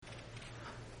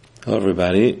Hello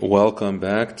everybody, welcome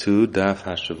back to Daf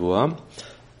HaShavua,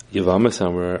 Yevamos,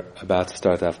 and we're about to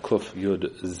start Daf Kuf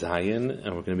Yud Zayin,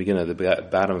 and we're going to begin at the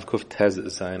bottom of Kuf Tez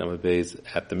Zayin Amabez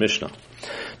at the Mishnah.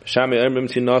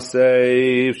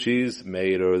 If she's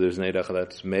made, or there's an Eidach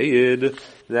that's made,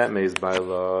 that means by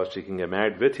law, she can get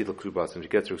married, and she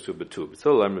gets her Ksuba too.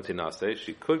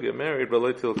 She could get married,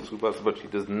 but she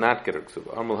does not get her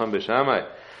Ksuba.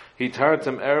 He tarts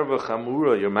him erva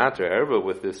chamura, your matter erva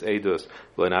with this edus.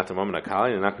 You're not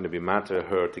going to be matter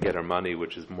her to get her money,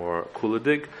 which is more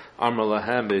kuladig.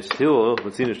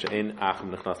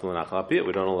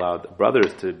 We don't allow the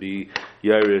brothers to be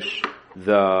Yerush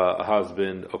the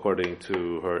husband according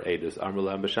to her edus.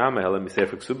 Let me say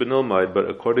for ksuba nilmaid, but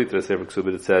according to the Sefer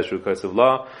Ksuba it says of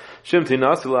law that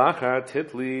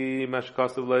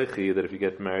if you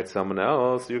get married to someone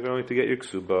else, you're going to get your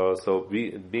ksuba. So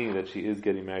being that she is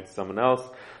getting married to someone else,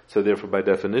 so therefore by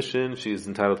definition she is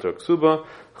entitled to her ksuba.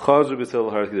 This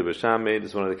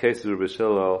is one of the cases where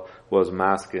Bishilal was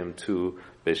masking to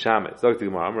Beishamet.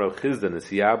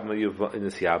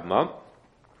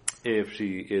 If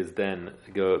she is then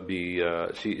she's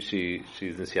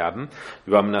nisyabim.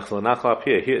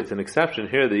 Here it's an exception.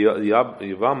 Here the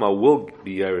Yevama will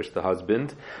be Yerush the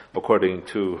husband according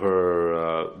to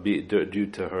her due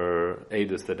to her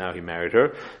edus that now he married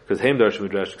her. Because Heimdarsh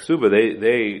Midrash Ksuba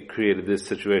they created this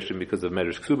situation because of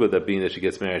Medrash Ksuba, that being that she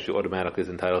gets married she automatically is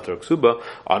entitled to her Ksuba.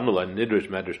 Anula Nidrish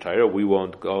Medrash Torah, we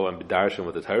won't go and be darshan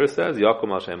what the Torah says.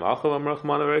 Yakum al Shem Achel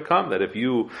Amrachman Arekam, that if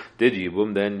you did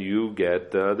Yibum then you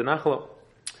get the Nachla.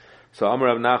 So Amar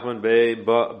Rav Nachman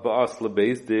ba'as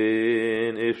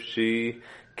lebezdin, if she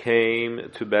came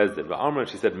to Bezdin. But Amar,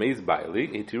 she said, Meiz Baili,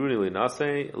 itiruni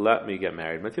linase, let me get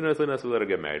married. Matina linase, let her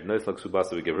get married. Nice like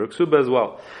Ksubasa, we give her Ksuba as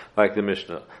well, like the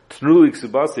Mishnah. Tnuli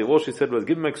Ksubasi, all she said was,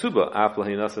 give me my Ksuba.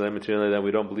 Aflahi nase, then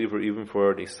we don't believe her even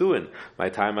for Nisuin. My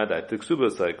time at that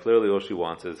Ksuba, so clearly all she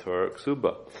wants is her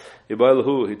Ksuba.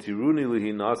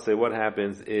 What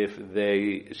happens if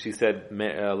she said,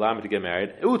 allow me to get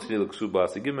married, give me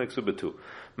my Ksuba too.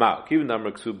 Being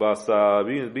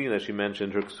that she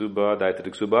mentioned her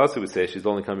Ksuba, we say she's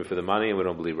only coming for the money and we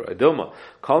don't believe her. Adilma,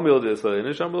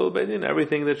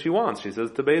 everything that she wants, she says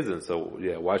to Bezin. So,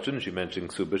 yeah, why shouldn't she mention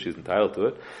Ksuba? She's entitled to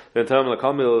it.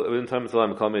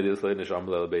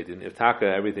 If Taka,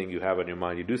 everything you have on your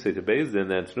mind, you do say to Bezin,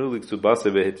 then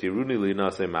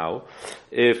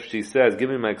if she says, give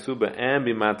me my Ksuba and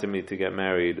be mad to me to get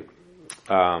married,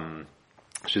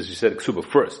 she said ksuba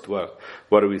first. What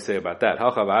do we say about that?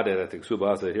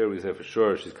 Here we say for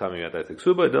sure she's coming at that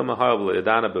ksuba.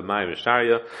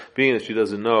 Being that she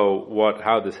doesn't know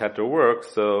how this heter works,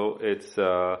 so it's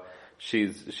she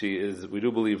is. We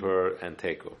do believe her and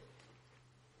take her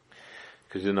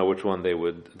because you know which one they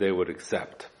would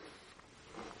accept.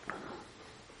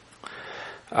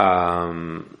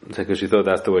 Because she thought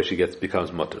that's the way she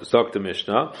becomes mutter. Zok the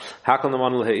Mishnah.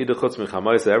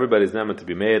 Everybody's not meant to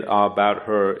be made about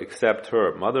her except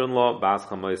her mother-in-law, Bas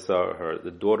Chamaisa,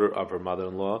 the daughter of her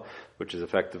mother-in-law, which is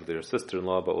effectively her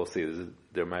sister-in-law, but we'll see.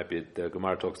 The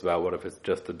Gemara talks about what if it's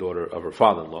just the daughter of her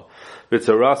father-in-law.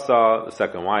 Vitzarasa, the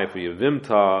second wife,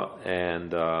 Yevimta,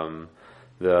 and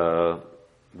the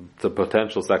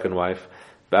potential second wife,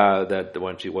 that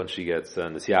when she gets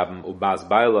nisyabim ubas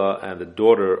baila, and the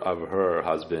daughter of her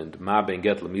husband ma ben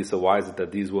get lemisa. Why is it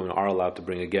that these women are allowed to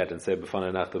bring a get and say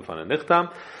b'fana nachta b'fana nichtam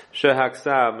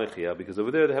shehaksa mechia? Because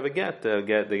over there they have a get. The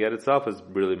get itself is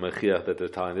really mechia, that they're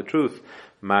telling the truth.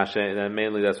 And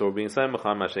mainly that's what we're being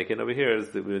samachan. Mashekin over here is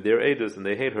that they're edus and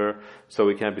they hate her, so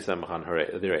we can't be samachan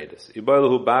their edus.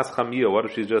 Ibalahu bas chamia. What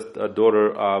if she's just a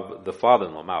daughter of the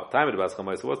father-in-law? Ma'at time bas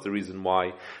chamia. So what's the reason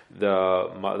why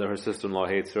her sister-in-law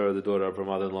hates her, the daughter of her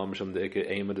mother-in-law? Misham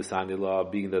deike ema desandila,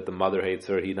 being that the mother hates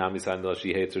her, he nami sandila,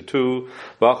 she hates her too.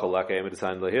 Bachalaka ema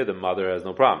desandila. Here the mother has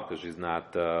no problem because she's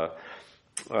not her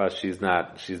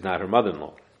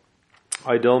mother-in-law.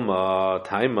 Idilma,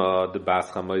 Taima, the Bas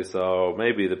Chamaisa, or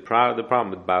maybe the problem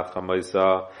with Bas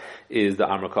Chamaisa is the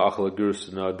Amraka Achal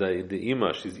Gursuna, the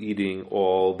Ima, she's eating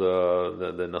all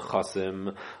the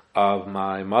Nechasim of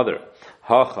my mother.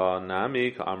 Hacha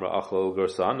Nami, Amra Achal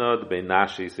Gursana, the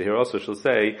Beinashi. So here also she'll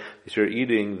say, you're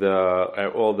eating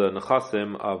all the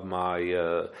Nechasim of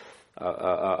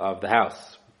of the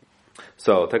house.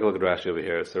 So take a look at Rashi over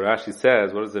here. So Rashi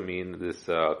says, what does it mean, this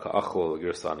Ka'achol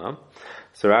Girsana?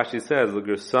 So Rashi says, the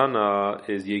Girsana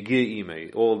is Yegi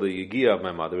Ime, all the Yegi of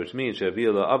my mother, which means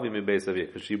Shavila Avi Mi Beis Avi,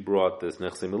 because she brought this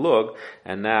Nechsim Milug,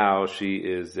 and now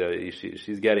she's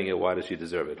getting it. Why does she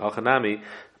deserve it? Hachanami,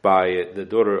 by the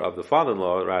daughter of the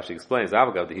father-in-law, Rashi explains,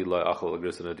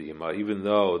 even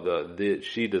though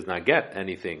she does not get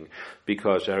anything,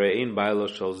 because the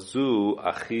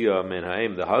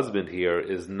husband here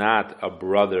is not a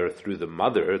brother through the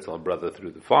mother, it's a brother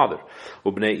through the father.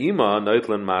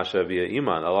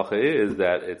 Halacha is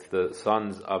that it's the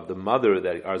sons of the mother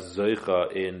that are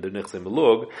zoicha in the nichse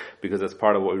melug, because that's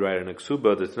part of what we write in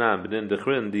Ksuba.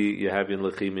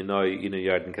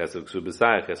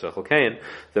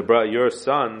 Your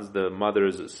sons, the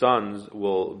mother's sons,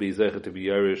 will be zeicha to be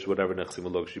yerish whatever nichse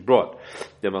melug she brought.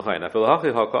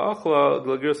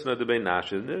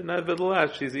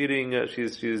 Nevertheless, she's eating.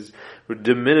 She's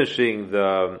diminishing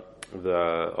the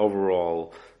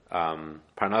overall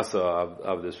parnasa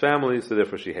of this family, so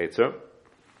therefore she hates her.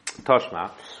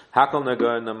 Tashma, hakol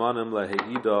nagar namanim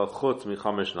leheida chutz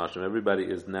michamish nashim. Everybody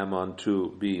is naman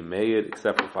to be made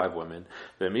except for 5 women.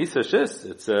 V'misa shis,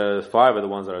 it's 5 are the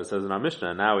ones that it says in our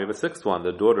Mishnah. And now we have a 6th one,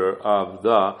 the daughter of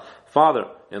the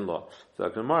father-in-law.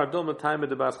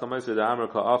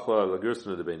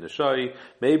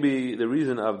 Maybe the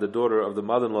reason of the daughter of the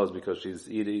mother-in-law is because she's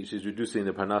reducing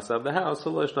the parnasa of the house.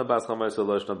 It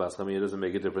doesn't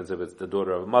make a difference if it's the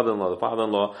daughter of a mother-in-law, the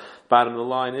father-in-law. Bottom of the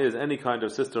line is any kind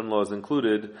of sister-in-law is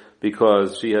included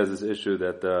because she has this issue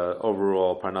that the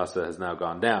overall parnasa has now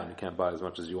gone down. You can't buy as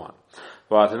much as you want.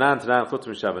 Now we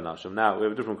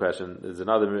have a different question. There's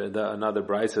another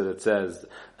brisa that says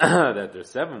that there's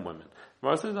 7 women.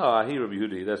 Mara says, he Rabbi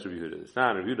Yehuda, that's Rabbi Yehuda. It's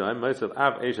not Rabbi Yehuda. I'm myself,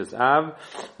 Av, Eshes, Av,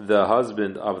 the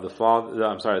husband of the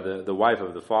father, the wife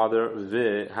of the father,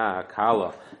 Vi, Ha,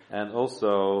 Kala, and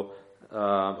also,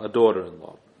 a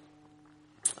daughter-in-law.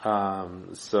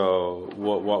 So,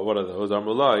 what are those?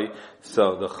 Amrulai.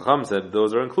 So, the Chacham said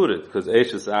those are included, because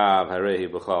Eshes, Av, Harehi,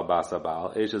 B'chal,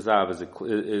 Basabal. Eshes, Av is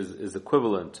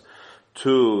equivalent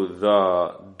to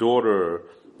the daughter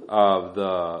of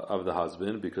the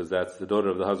husband, because that's the daughter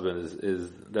of the husband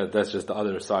that's just the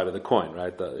other side of the coin,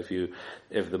 right? If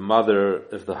the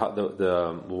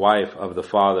wife of the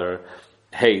father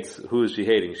hates, who is she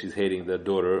hating? She's hating the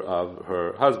daughter of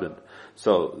her husband.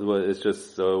 So it's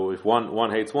just, so if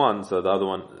one hates one, so the other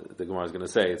one, the Gemara is going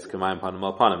to say, it's Kamayim Panim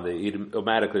Al Panim. They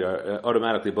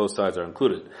automatically both sides are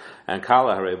included. And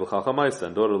Kala Harei B'chal Chamaisa,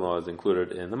 and daughter-in-law is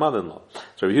included in the mother-in-law.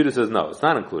 So Yehuda says, no, it's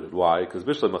not included. Why? Because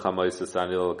Bishlam Chamaisa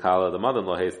Sanil Kala, the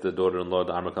mother-in-law hates the daughter-in-law,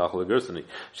 the Amar Kachal Gersani.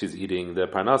 She's eating the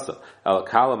Parnasa. El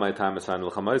Kala my time is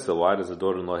Sanil Chamaisa. Why does the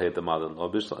daughter-in-law hate the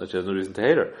mother-in-law? She has no reason to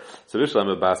hate her. So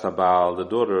Bishlam Basabal, the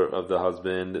daughter of the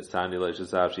husband, Sanil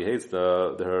Ishisav, she hates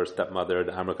her stepmother,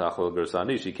 the Amar Kachal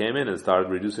Gersani. She came in and started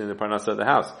reducing the Parnasa of the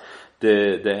house.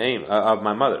 The aim of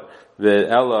my mother. The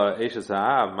Ella Eshes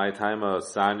Ha'av, my time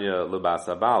Sanya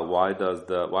Lebasabal. Why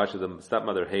should the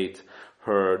stepmother hate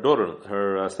her daughter,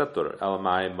 her stepdaughter?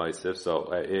 Elamai Maisif.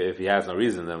 So if he has no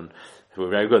reason, then we're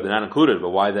very good. They're not included.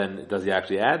 But why then does he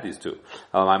actually add these two?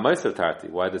 Elamai Maisif Tarti.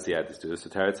 Why does he add these two? So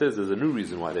Tarat says there's a new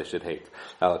reason why they should hate.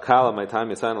 Elakala, my time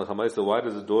Yasan Lachamaisa. Why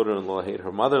does the daughter-in-law hate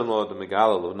her mother-in-law? The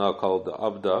Megala Luna called the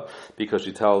Abda, because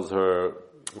she tells her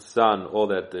son all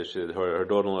that her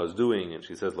daughter-in-law is doing, and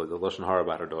she says like the lashon hara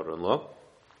about her daughter-in-law.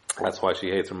 That's why she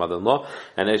hates her mother-in-law.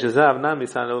 And the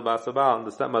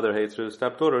stepmother hates her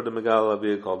stepdaughter, the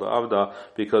Megala called the Avda,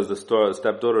 because the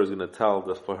stepdaughter is going to tell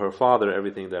for her father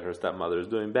everything that her stepmother is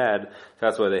doing bad.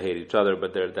 That's why they hate each other,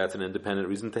 but that's an independent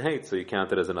reason to hate, so you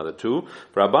count it as another 2.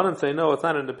 But Rabbanan say, no, it's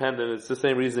not independent, it's the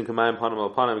same reason, however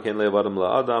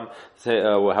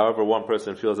one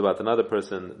person feels about another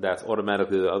person, that's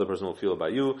automatically the other person will feel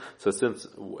about you. So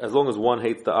as long as one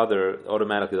hates the other,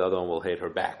 automatically the other one will hate her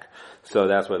back. So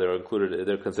that's why they're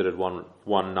considered one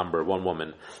number, one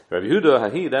woman. Rabbi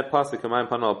Yehuda, that pasuk Kamayim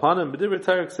Panal Panim, but Divrei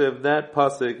Torah Ksiv, that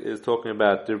pasuk is talking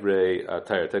about Divrei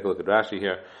Torah. Take a look at Rashi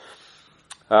here.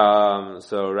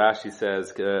 So Rashi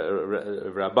says,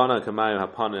 Rabbana Kamayim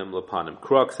Hapanim Lapanim.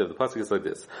 Krux, the pasuk is like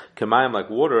this. Kamayim like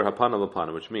water, Hapanim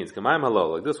Lapanim, which means Kamayim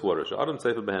Halal, like this water. So Adam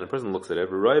Sefer Behen, a person looks at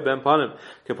it, Roy Ben Panim,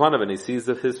 Kapanim, and he sees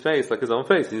his face, like his own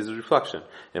face, he sees his reflection.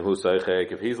 And Hu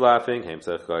Seichek, if he's laughing, Haim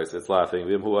Seichek, it's laughing.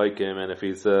 Vim Hu Aikim, and if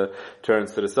he's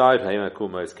turns to the side, Haim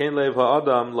Akumais, Kain Lev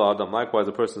Ha'adam, La Adam. Likewise,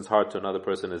 a person's heart to another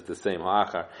person is the same.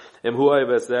 Ha'achar. Im Hu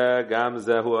Aiveseh, Gam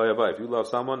Zeh Hu Aivai. If you love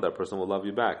someone, that person will love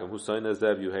you back. Im Hu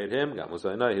Seinezeh, you hate him, he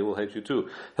will hate you too.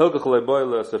 Therefore we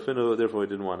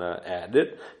didn't want to add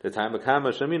it. The time of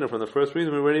Kama Shamina, from the first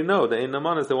reason we already know that in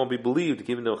Namanas they won't be believed,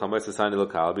 even though the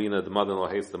mother-in-law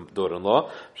hates the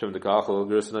daughter-in-law.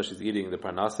 She's eating the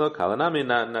Parnasa.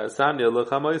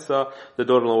 The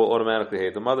daughter-in-law will automatically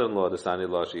hate the mother-in-law. The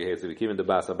Sani-law she hates it. Even the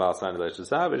Basa Bal Sani-law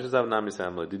Nami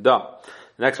Samla Dida.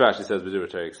 Next Rashi says,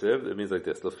 it means like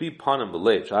this, according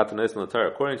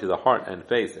to the heart and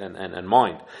face and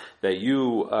mind that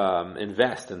you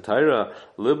invest in Torah,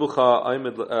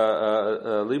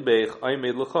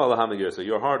 so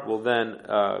your heart will then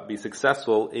be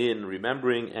successful in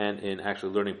remembering and in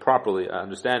actually learning properly,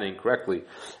 understanding correctly.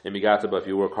 If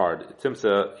you work hard,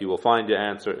 Timsa, you will find your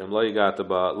answer. Like the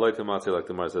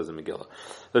Gemara says in Megillah.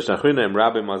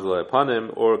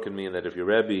 Or it can mean that if your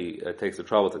Rebbe takes the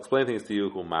trouble to explain things to you,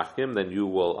 then you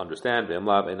will understand. You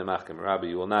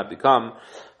will not become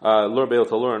be able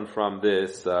to learn from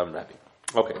this Rebbe.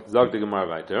 Okay, Zog the Gemara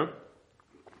weiter.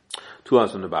 2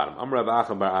 lines from the bottom.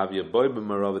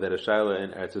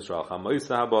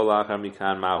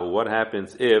 What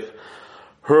happens if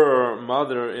her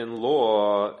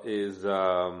mother-in-law is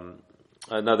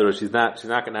in other words, she's not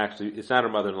going to actually, it's not her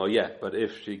mother-in-law yet, but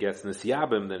if she gets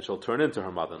Nisyabim, then she'll turn into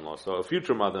her mother-in-law. So a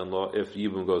future mother-in-law, if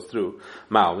Yibum goes through,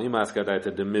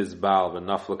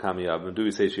 do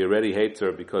we say she already hates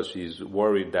her because she's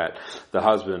worried that the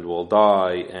husband will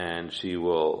die and she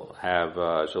will have,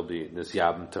 she'll be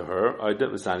Nisyabim to her?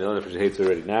 If she hates her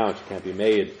already now, she can't be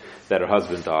made that her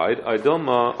husband died. I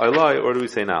lie, or do we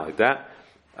say now like that?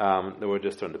 We'll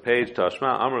just turn the page.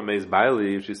 Tashma Amra Meis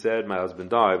Baili. She said, "My husband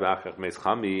died,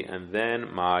 and then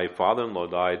my father-in-law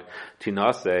died.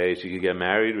 Tinase, she could get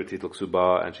married with Titl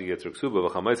Ksuba, and she gets her Ksuba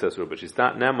v'chamaisasur, but she's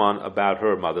not Neman about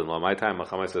her mother-in-law. My time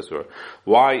v'chamaisasur.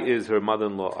 Why is her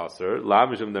mother-in-law aser?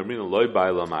 Lavishim Damrina Loy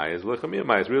Baila Mayis.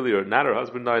 V'chamiyah really, or not her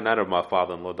husband died, not her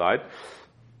father-in-law died."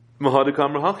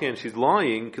 And she's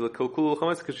lying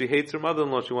because she hates her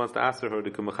mother-in-law. She wants to ask her to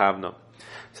kumachavna.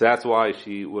 So that's why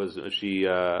she was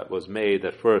made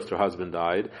at first. Her husband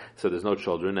died, so there's no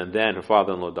children, and then her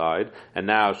father-in-law died, and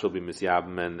now she'll be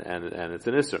misyabim, and it's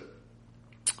an isser.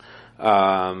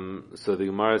 So the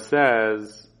Gemara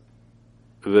says,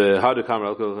 she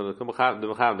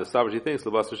thinks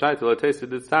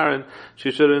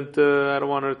she shouldn't. I don't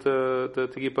want her to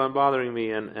keep on bothering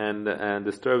me and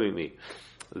disturbing me.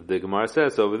 The Gemara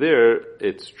says over there,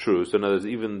 it's true. So in other words,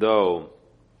 even though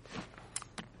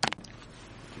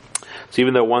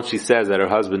once she says that her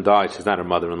husband died, she's not her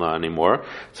mother-in-law anymore.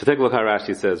 So take a look how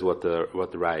Rashi says what the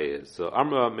raya is. So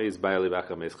Amra Meiz Baili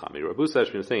Bacha Meiz Chami. Rabbu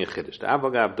Sashmi is saying in Chiddush. The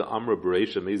Avagav the Amra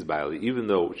Bereisha Meiz Baili, even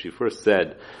though she first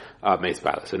said Meiz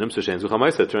Baili. So Nimsa Shen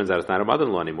Zuchamaisa, it turns out it's not her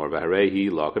mother-in-law anymore. Vaharei Hi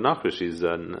La Kanachra, she's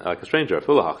like a stranger.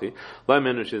 Filahachi.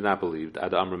 Laimin, she's not believed.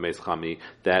 Ad Amra Meiz Chami,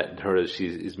 that she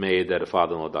is made that her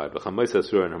father-in-law died. But Chamaisa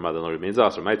Surah and her mother-in-law remains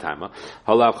also. My time.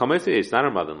 Halav Chamaisa, it's not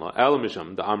her mother-in-law. El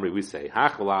Misham, the Amri we say.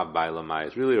 Hach Lav Baila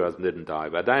Mayis. Really, her husband didn't die.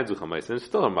 But Adayin Zuchamaisa, and it's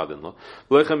still her mother-in-law.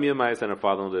 V'lechamiyah Mayis, and her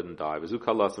father-in-law didn't die.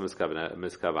 V'zukalas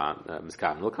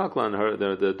Miskavan, L'kaklan,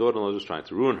 the daughter-in-law was trying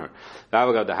to ruin her.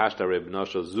 V'avagav the Hashta Reb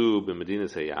Nosha Zub in Medina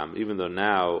Sayam, even though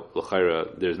now,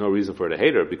 there's no reason for her to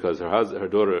hate her because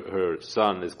her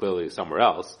son is clearly somewhere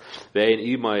else. And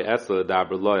the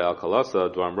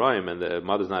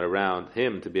mother's not around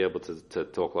him to be able to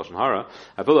talk Lashon Hara.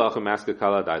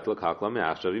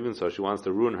 Even so, she wants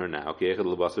to ruin her now.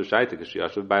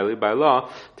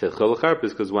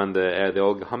 Because when they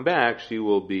all come back, she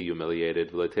will be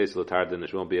humiliated. She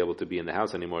won't be able to be in the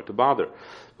house anymore to bother.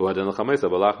 So by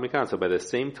the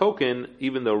same token,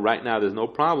 even though right now there's no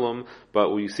problem,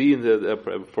 but we see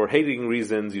for hating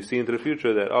reasons, you see into the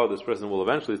future that, this person will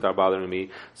eventually start bothering me,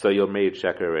 so you're made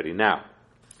sheker already now.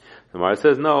 The Gemara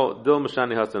says, no, Dil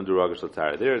Mashani Hasam Duragish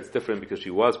Latara. There it's different because she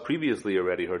was previously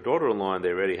already her daughter-in-law and they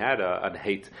already had a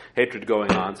hatred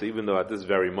going on, so even though at this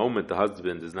very moment the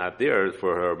husband is not there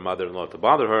for her mother-in-law to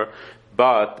bother her,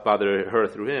 but bother her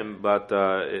through him, but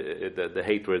the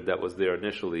hatred that was there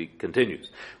initially continues.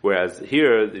 Whereas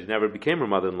here, she never became her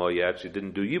mother-in-law yet, she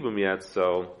didn't do Yibum yet,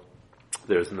 so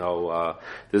there's no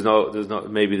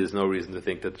reason to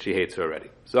think that she hates her already.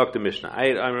 Zok the Mishnah.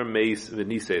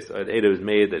 Ada was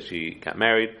made that she got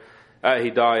married. He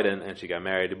died and she got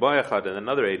married. And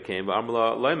another aid came.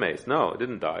 No, it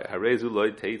didn't die.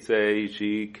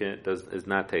 She is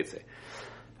not teitze.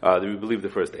 We believe the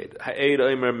first aid.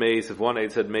 If one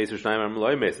aid said Meis, and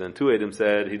two aidim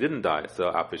said he didn't die.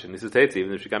 So Apish and he says Teitze,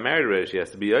 even if she got married already, she has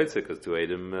to be Yaitze because two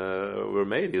aidim were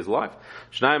made. He is alive.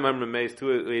 Two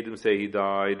aidim say he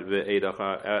died.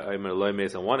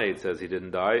 And one aid says he didn't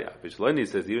die. Apish Leni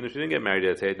says even if she didn't get married,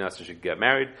 that's aid. Now she should get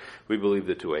married. We believe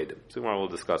the two aidim. So tomorrow we'll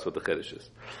discuss what the chiddush is.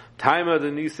 Taima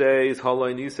the Nisei,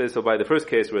 Halai Nisei. So by the first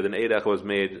case where the aid was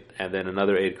made and then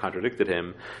another aid contradicted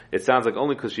him, it sounds like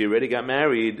only because she already got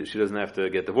married, she doesn't have to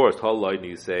get divorced. Halai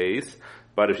Nisei.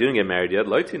 But if she didn't get married yet,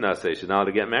 loiti nase, she's not allowed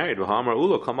to get married. Anytime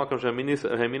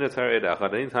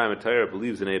a Torah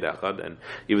believes in Eid Echad, and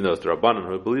even though it's the Rabbanan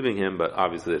who are believing him, but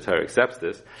obviously the Torah accepts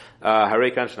this,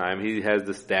 he has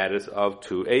the status of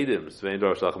two Eidim,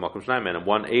 and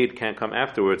one Eid can't come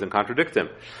afterwards and contradict him.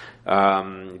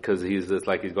 Because it's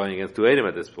like he's going against two Eidim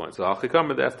at this point. So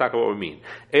that's talking what we mean.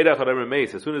 Eid Echad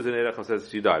Meis, as soon as an Eid Echad says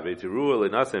she died, we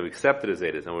accept it as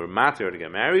Eidis, and we're matter to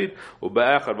get married,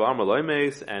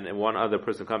 and one other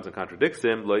person comes and contradicts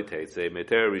him, she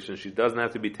doesn't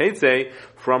have to be Teitze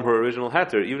from her original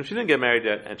heter, even if she didn't get married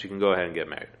yet, and she can go ahead and get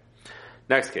married.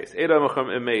 Next case, if two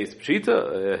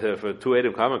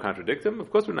Eidim come and contradict him, of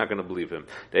course we're not going to believe him.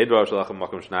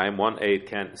 One Eid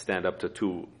can't stand up to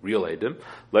two real Eidim.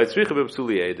 To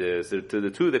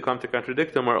the two that come to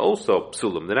contradict him are also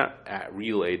psulim. They're not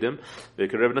real Eidim.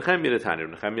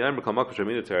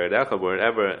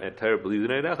 Wherever a Torah believes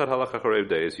in Eid Echad, halacha charev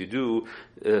deis, you do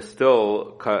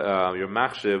still your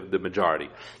machshiv the majority.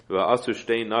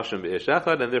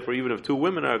 And therefore, even if two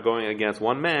women are going against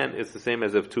one man, it's the same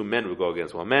as if two men would go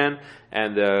against one man,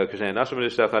 and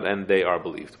and they are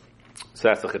believed. So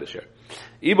that's the chiddush here.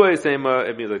 It means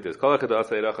like this. If an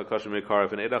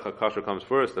Eid Kasher comes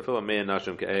first, if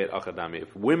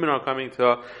women are coming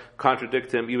to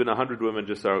contradict him, even 100 women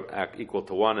just are equal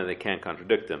to one and they can't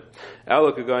contradict him.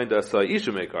 But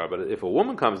if a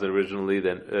woman comes in originally,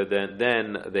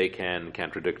 then they can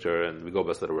contradict her and we go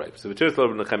best at a rape. So and this is what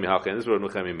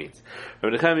Nechemi means.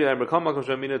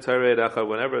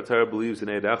 Whenever a Torah believes in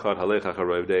Eid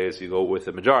Echad, you go with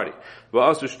the majority.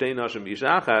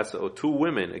 So two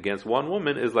women against one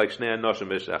woman is like Shnei Noshim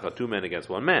B'Shecha, two men against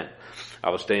one man.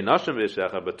 Shnei Noshim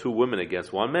B'Shecha, but two women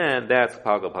against one man, that's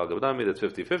Palga B'Dami, that's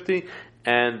 50-50,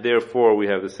 and therefore we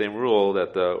have the same rule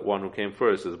that the one who came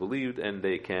first is believed and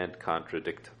they can't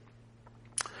contradict.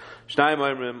 Shnai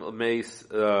Moimrim Meis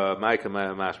Maika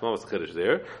Mashma was the chiddush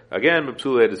there. Again,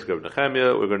 Psul Eid is Reb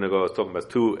Nechemia. We're going to go talking about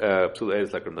two Psul Eid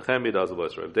is like Reb Nechemia. Does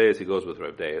was Reb Deis. He goes with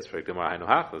Reb Deis. For Gemara Hainu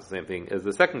that's the same thing as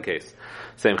the second case.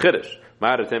 Same chiddush.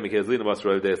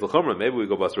 Maybe we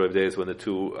go bas Reb Deis when the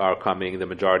two are coming. The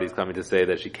majority is coming to say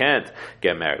that she can't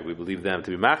get married. We believe them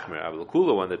to be machmer.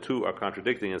 Avlakula when the two are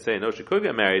contradicting and saying no, she could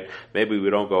get married. Maybe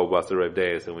we don't go bas Reb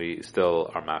Deis and we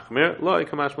still are machmer. Lo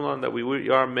Ikamash Malon that we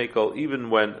are makel even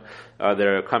when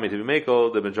they're coming to be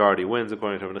makel, the majority wins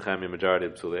according to Reb Nechemia, majority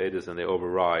of Psul Eidis, and they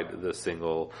override the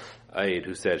single Eid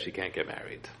who said she can't get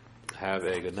married. Have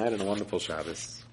a good night and a wonderful Shabbos.